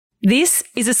This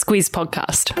is a Squiz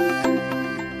podcast.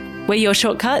 We're your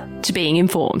shortcut to being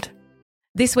informed.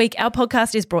 This week, our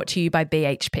podcast is brought to you by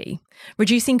BHP.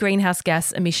 Reducing greenhouse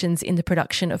gas emissions in the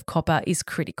production of copper is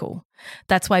critical.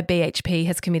 That's why BHP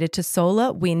has committed to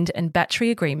solar, wind and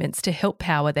battery agreements to help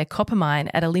power their copper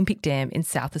mine at Olympic Dam in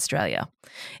South Australia.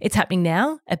 It's happening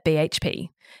now at BHP.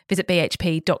 Visit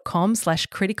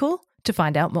bhp.com/critical to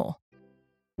find out more.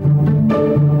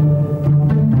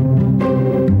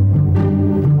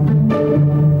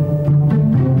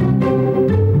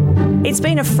 It's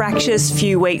been a fractious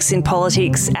few weeks in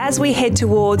politics as we head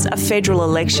towards a federal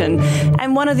election,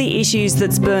 and one of the issues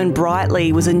that's burned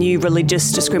brightly was a new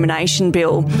religious discrimination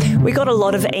bill. We got a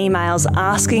lot of emails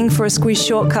asking for a Squiz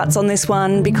shortcuts on this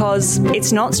one because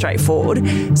it's not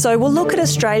straightforward. So we'll look at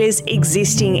Australia's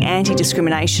existing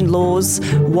anti-discrimination laws,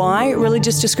 why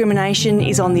religious discrimination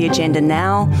is on the agenda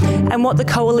now, and what the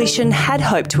coalition had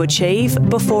hoped to achieve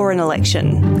before an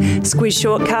election. Squiz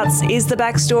Shortcuts is the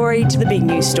backstory to the big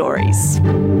news stories.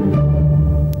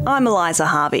 I'm Eliza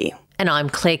Harvey. And I'm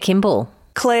Claire Kimball.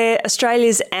 Claire,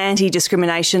 Australia's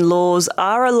anti-discrimination laws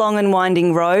are a long and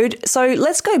winding road, so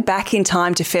let's go back in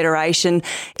time to Federation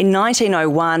in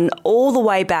 1901 all the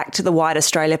way back to the White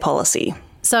Australia policy.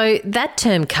 So that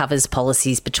term covers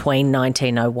policies between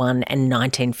 1901 and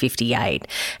 1958,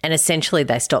 and essentially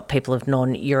they stopped people of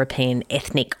non-European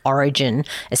ethnic origin,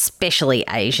 especially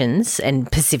Asians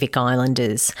and Pacific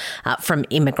Islanders, from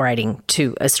immigrating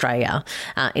to Australia.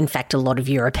 In fact, a lot of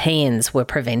Europeans were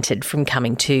prevented from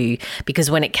coming too, because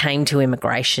when it came to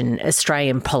immigration,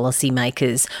 Australian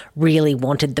policymakers really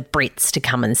wanted the Brits to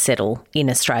come and settle in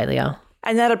Australia.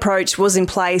 And that approach was in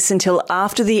place until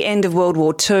after the end of World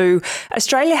War II.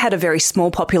 Australia had a very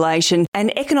small population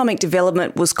and economic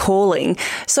development was calling.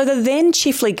 So the then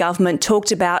Chifley government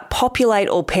talked about populate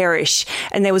or perish,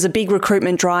 and there was a big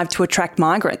recruitment drive to attract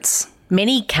migrants.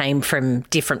 Many came from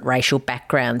different racial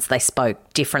backgrounds. They spoke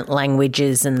different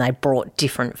languages and they brought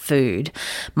different food.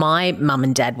 My mum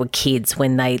and dad were kids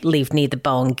when they lived near the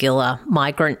Boangilla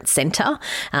Migrant Centre,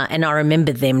 and I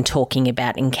remember them talking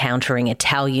about encountering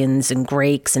Italians and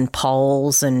Greeks and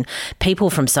Poles and people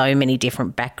from so many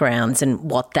different backgrounds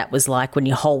and what that was like when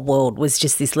your whole world was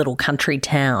just this little country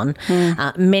town.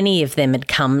 Many of them had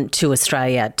come to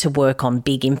Australia to work on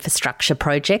big infrastructure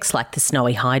projects like the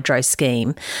Snowy Hydro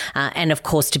scheme, and of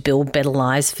course to build better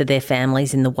lives for their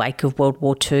families in the wake of World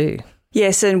War II.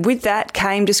 Yes, and with that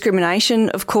came discrimination,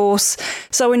 of course.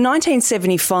 So in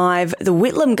 1975, the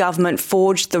Whitlam government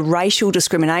forged the Racial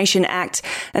Discrimination Act,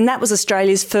 and that was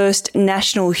Australia's first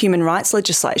national human rights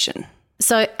legislation.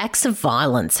 So acts of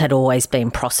violence had always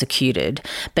been prosecuted,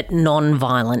 but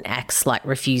non-violent acts like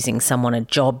refusing someone a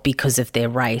job because of their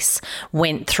race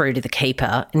went through to the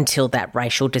keeper until that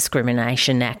Racial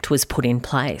Discrimination Act was put in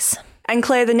place. And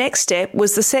Claire, the next step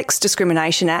was the Sex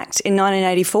Discrimination Act in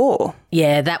 1984.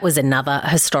 Yeah, that was another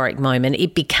historic moment.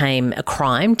 It became a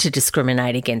crime to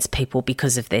discriminate against people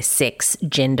because of their sex,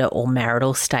 gender or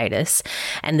marital status.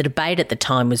 And the debate at the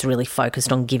time was really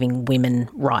focused on giving women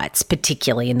rights,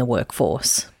 particularly in the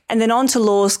workforce. And then on to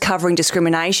laws covering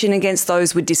discrimination against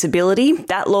those with disability.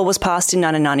 That law was passed in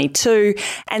 1992,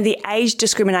 and the Age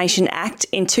Discrimination Act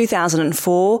in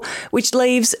 2004, which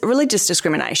leaves religious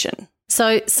discrimination.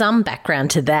 So some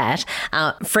background to that.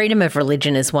 Freedom of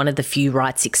religion is one of the few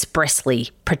rights expressly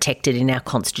protected in our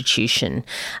Constitution.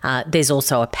 There's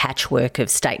also a patchwork of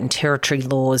state and territory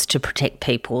laws to protect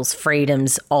people's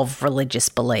freedoms of religious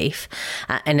belief.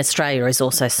 And Australia has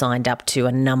also signed up to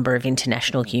a number of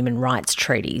international human rights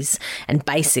treaties. And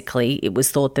basically, it was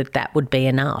thought that that would be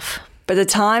enough. But the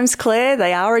times, Claire,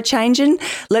 they are a-changing.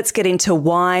 Let's get into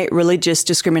why religious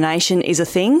discrimination is a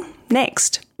thing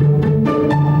next.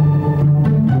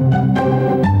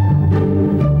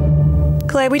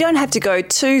 Claire, we don't have to go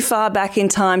too far back in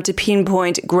time to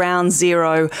pinpoint ground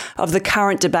zero of the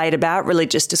current debate about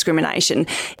religious discrimination.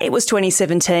 It was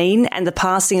 2017 and the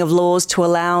passing of laws to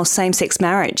allow same-sex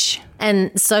marriage.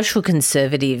 And social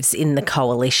conservatives in the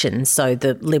coalition, so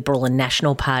the Liberal and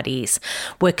National parties,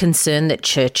 were concerned that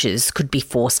churches could be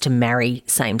forced to marry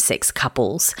same-sex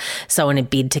couples. So in a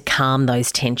bid to calm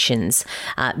those tensions,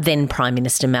 then Prime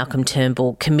Minister Malcolm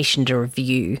Turnbull commissioned a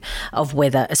review of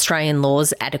whether Australian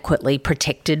laws adequately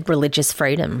protected religious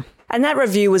freedom. And that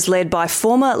review was led by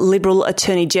former Liberal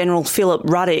Attorney General Philip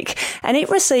Ruddock, and it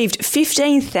received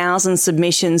 15,000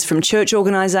 submissions from church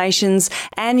organisations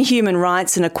and human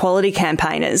rights and equality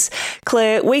campaigners.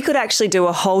 Claire, we could actually do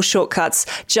a whole shortcuts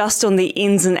just on the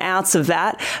ins and outs of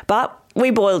that, but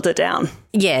we boiled it down.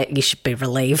 Yeah, you should be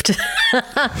relieved to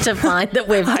find that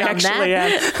we've done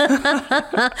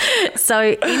that.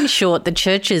 So, in short, the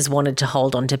churches wanted to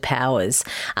hold on to powers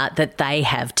that they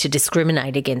have to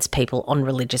discriminate against people on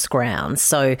religious grounds.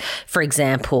 So, for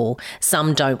example,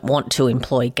 some don't want to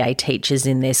employ gay teachers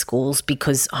in their schools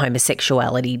because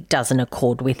homosexuality doesn't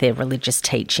accord with their religious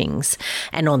teachings.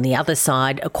 And on the other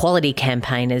side, equality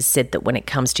campaigners said that when it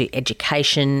comes to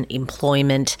education,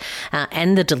 employment,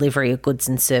 and the delivery of goods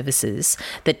and services,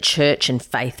 that church and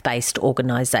faith-based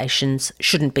organisations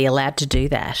shouldn't be allowed to do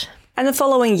that. And the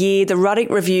following year, the Ruddock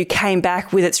Review came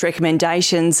back with its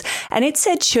recommendations, and it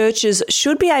said churches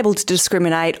should be able to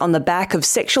discriminate on the back of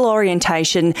sexual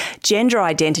orientation, gender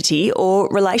identity, or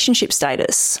relationship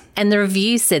status. And the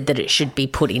review said that it should be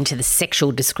put into the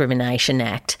Sexual Discrimination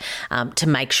Act to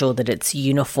make sure that it's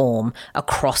uniform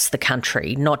across the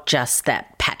country, not just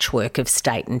that patchwork of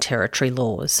state and territory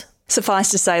laws. Suffice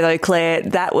to say, though, Claire,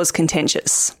 that was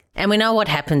contentious. And we know what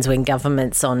happens when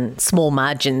governments on small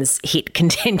margins hit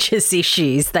contentious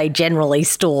issues. They generally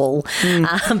stall.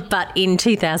 But in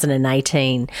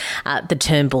 2018, the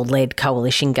Turnbull-led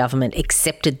coalition government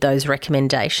accepted those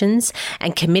recommendations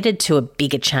and committed to a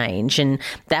bigger change, and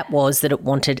that was that it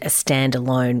wanted a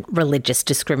standalone Religious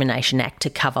Discrimination Act to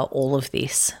cover all of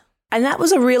this. And that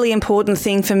was a really important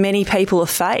thing for many people of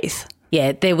faith.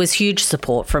 Yeah, there was huge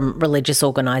support from religious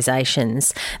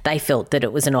organisations. They felt that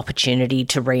it was an opportunity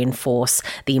to reinforce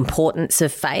the importance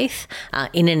of faith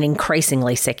in an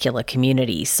increasingly secular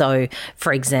community. So,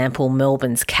 for example,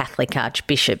 Melbourne's Catholic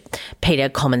Archbishop Peter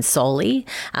Comensoli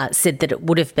said that it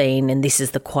would have been, and this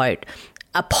is the quote,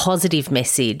 a positive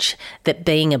message that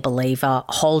being a believer,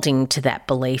 holding to that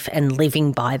belief and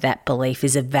living by that belief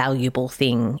is a valuable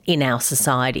thing in our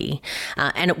society.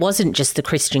 And it wasn't just the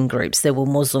Christian groups. There were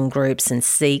Muslim groups and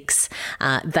Sikhs.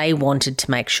 They wanted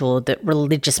to make sure that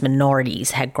religious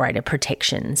minorities had greater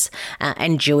protections.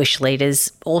 And Jewish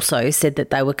leaders also said that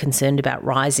they were concerned about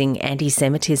rising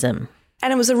anti-Semitism.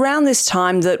 And it was around this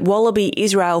time that Wallaby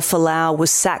Israel Folau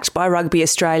was sacked by Rugby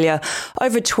Australia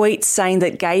over tweets saying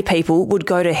that gay people would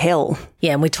go to hell.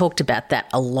 Yeah, and we talked about that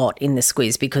a lot in the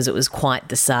Squiz because it was quite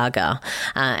the saga.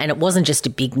 And it wasn't just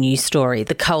a big news story.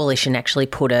 The coalition actually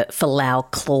put a Folau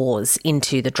clause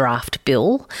into the draft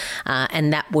bill,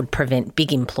 and that would prevent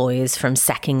big employers from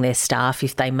sacking their staff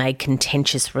if they made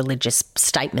contentious religious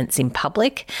statements in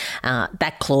public.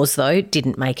 That clause, though,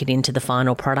 didn't make it into the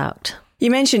final product. You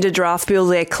mentioned a draft bill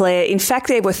there, Claire. In fact,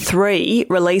 there were 3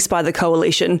 released by the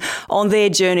coalition on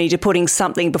their journey to putting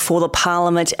something before the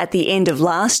Parliament at the end of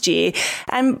last year.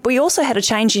 And we also had a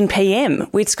change in PM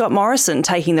with Scott Morrison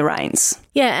taking the reins.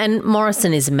 Yeah, and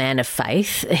Morrison is a man of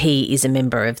faith. He is a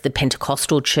member of the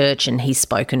Pentecostal Church and he's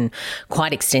spoken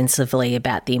quite extensively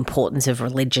about the importance of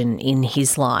religion in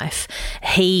his life.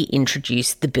 He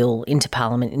introduced the bill into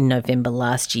Parliament in November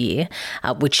last year,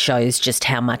 which shows just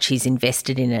how much he's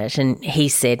invested in it. And he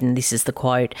said, and this is the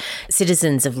quote,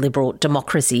 "Citizens of liberal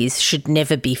democracies should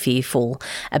never be fearful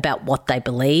about what they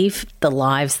believe, the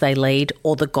lives they lead,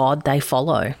 or the God they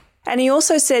follow." And he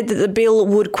also said that the bill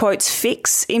would, quote,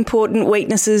 fix important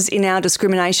weaknesses in our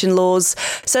discrimination laws.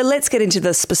 So let's get into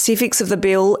the specifics of the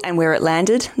bill and where it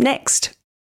landed next.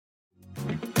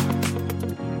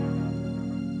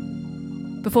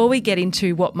 Before we get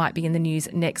into what might be in the news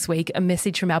next week, a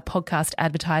message from our podcast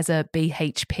advertiser,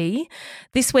 BHP.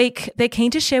 This week, they're keen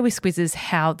to share with Squizzers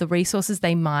how the resources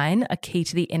they mine are key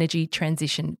to the energy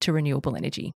transition to renewable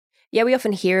energy. Yeah, we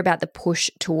often hear about the push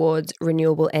towards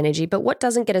renewable energy, but what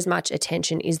doesn't get as much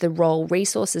attention is the role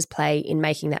resources play in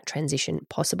making that transition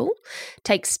possible.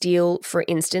 Take steel, for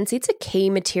instance. It's a key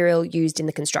material used in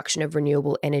the construction of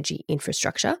renewable energy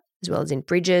infrastructure, as well as in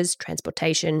bridges,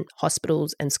 transportation,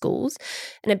 hospitals and schools.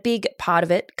 And a big part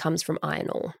of it comes from iron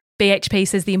ore. BHP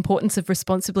says the importance of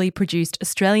responsibly produced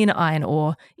Australian iron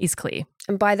ore is clear.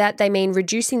 And by that, they mean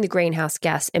reducing the greenhouse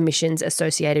gas emissions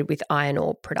associated with iron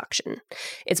ore production.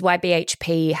 It's why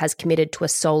BHP has committed to a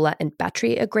solar and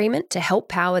battery agreement to help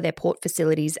power their port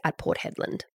facilities at Port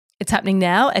Hedland. It's happening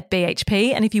now at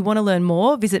BHP, and if you want to learn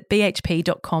more, visit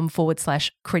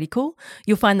bhp.com/critical.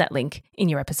 You'll find that link in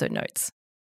your episode notes.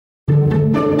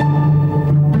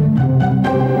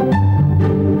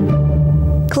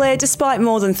 Claire, despite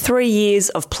more than 3 years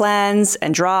of plans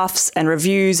and drafts and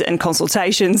reviews and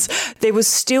consultations, there was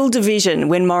still division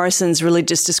when Morrison's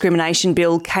religious discrimination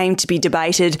bill came to be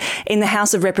debated in the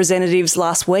House of Representatives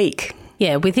last week.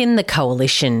 Yeah, within the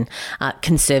coalition,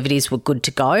 Conservatives were good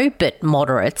to go, but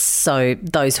moderates, so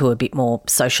those who are a bit more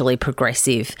socially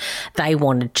progressive, they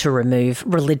wanted to remove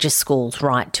religious schools'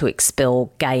 right to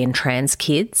expel gay and trans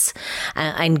kids.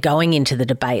 And going into the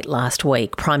debate last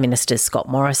week, Prime Minister Scott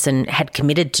Morrison had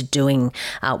committed to doing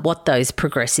what those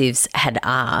progressives had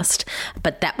asked,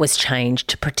 but that was changed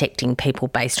to protecting people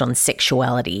based on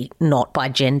sexuality, not by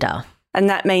gender. And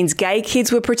that means gay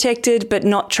kids were protected, but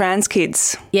not trans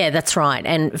kids. Yeah, that's right.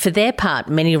 And for their part,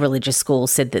 many religious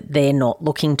schools said that they're not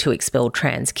looking to expel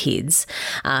trans kids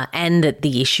and that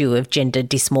the issue of gender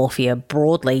dysmorphia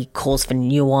broadly calls for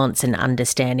nuance and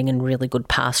understanding and really good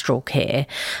pastoral care.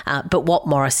 But what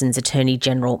Morrison's Attorney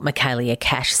General, Michaelia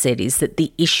Cash, said is that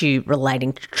the issue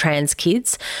relating to trans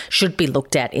kids should be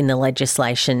looked at in the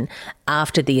legislation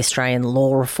after the Australian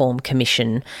Law Reform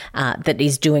Commission that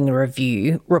is doing a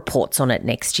review reports on it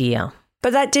next year.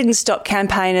 But that didn't stop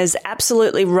campaigners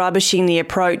absolutely rubbishing the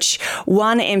approach.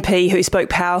 One MP who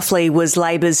spoke powerfully was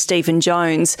Labor's Stephen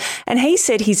Jones, and he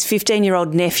said his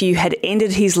 15-year-old nephew had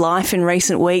ended his life in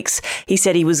recent weeks. He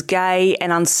said he was gay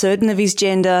and uncertain of his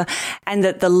gender, and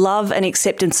that the love and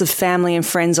acceptance of family and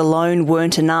friends alone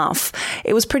weren't enough.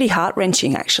 It was pretty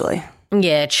heart-wrenching, actually.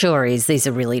 Yeah, it sure is. These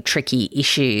are really tricky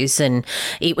issues, and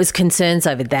it was concerns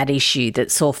over that issue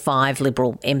that saw 5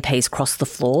 Liberal MPs cross the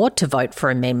floor to vote for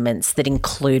amendments that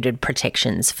included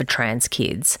protections for trans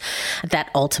kids. That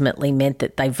ultimately meant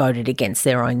that they voted against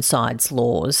their own side's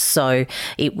laws. So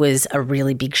it was a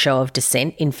really big show of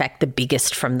dissent, in fact, the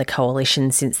biggest from the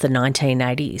coalition since the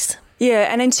 1980s. Yeah,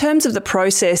 and in terms of the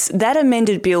process, that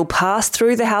amended bill passed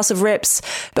through the House of Reps,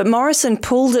 but Morrison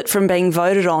pulled it from being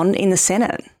voted on in the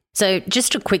Senate. So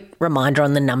just a quick reminder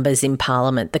on the numbers in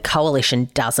Parliament. The coalition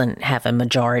doesn't have a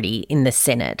majority in the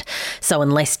Senate. So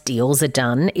unless deals are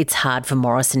done, it's hard for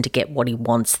Morrison to get what he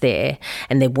wants there.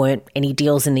 And there weren't any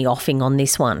deals in the offing on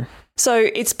this one. So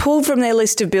it's pulled from their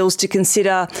list of bills to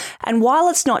consider, and while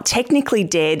it's not technically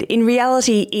dead, in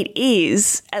reality it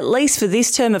is, at least for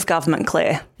this term of government,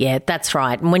 Claire. Yeah, that's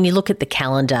right. And when you look at the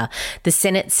calendar, the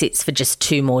Senate sits for just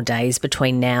 2 more days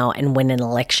between now and when an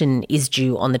election is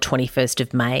due on the 21st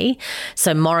of May.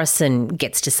 So Morrison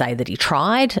gets to say that he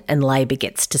tried, and Labor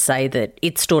gets to say that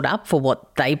it stood up for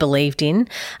what they believed in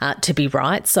to be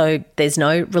right. So there's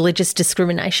no Religious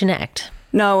Discrimination Act.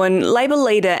 No, and Labor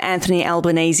leader Anthony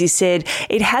Albanese said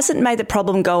it hasn't made the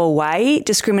problem go away.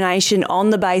 Discrimination on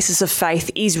the basis of faith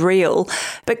is real.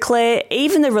 But Claire,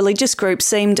 even the religious groups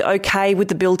seemed okay with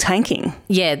the bill tanking.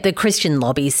 Yeah, the Christian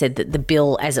lobby said that the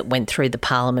bill as it went through the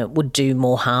Parliament would do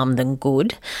more harm than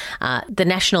good. The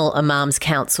National Imams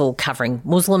Council covering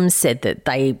Muslims said that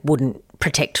they wouldn't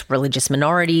protect religious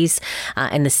minorities,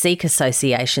 and the Sikh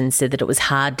Association said that it was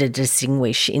hard to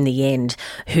distinguish in the end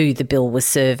who the bill was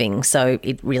serving, so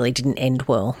it really didn't end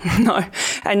well. No,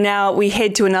 and now we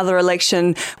head to another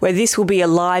election where this will be a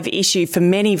live issue for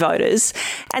many voters,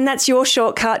 and that's your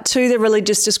shortcut to the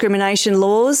religious discrimination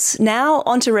laws. Now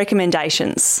on to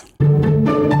recommendations.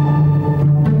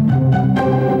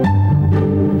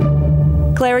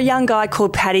 Claire, a young guy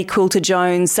called Paddy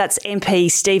Quilter-Jones, that's MP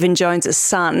Stephen Jones'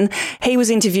 son, he was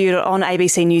interviewed on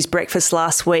ABC News Breakfast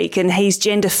last week, and he's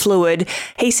gender fluid.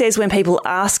 He says when people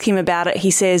ask him about it, he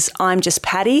says, "I'm just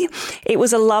Paddy." It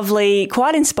was a lovely,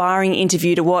 quite inspiring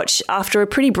interview to watch after a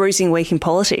pretty bruising week in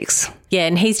politics. Yeah,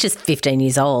 and he's just 15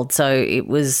 years old, so it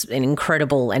was an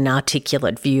incredible and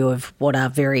articulate view of what are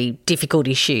very difficult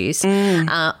issues.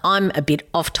 I'm a bit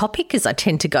off topic, as I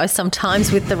tend to go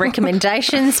sometimes with the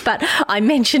recommendations, but I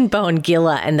mentioned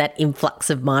Bowen-Gillar and that influx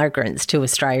of migrants to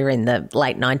Australia in the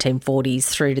late 1940s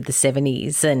through to the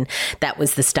 70s, and that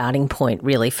was the starting point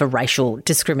really for racial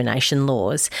discrimination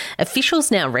laws.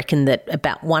 Officials now reckon that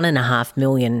about 1.5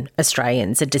 million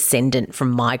Australians are descendant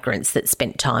from migrants that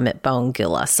spent time at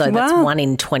Bowen-Gillar, so that's 1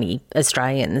 in 20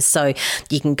 Australians. So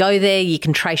you can go there, you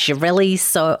can trace your rallies.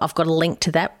 So I've got a link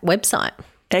to that website.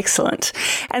 Excellent.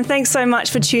 And thanks so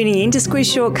much for tuning in to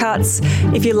Squiz Shortcuts.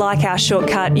 If you like our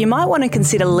shortcut, you might want to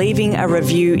consider leaving a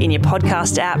review in your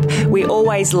podcast app. We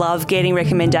always love getting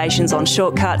recommendations on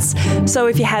shortcuts. So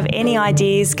if you have any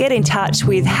ideas, get in touch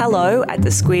with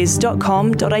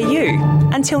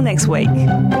hello@thesquiz.com.au. Until next week.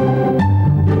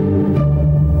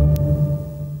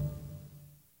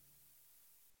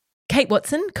 Kate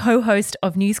Watson, co-host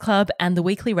of News Club and The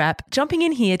Weekly Wrap, jumping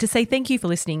in here to say thank you for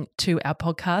listening to our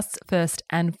podcasts first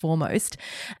and foremost.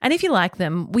 And if you like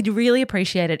them, we'd really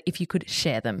appreciate it if you could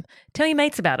share them. Tell your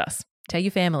mates about us. Tell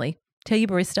your family. Tell your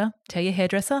barista. Tell your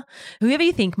hairdresser. Whoever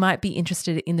you think might be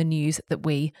interested in the news that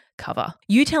we cover.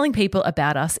 You telling people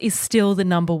about us is still the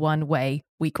number one way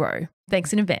we grow.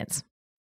 Thanks in advance.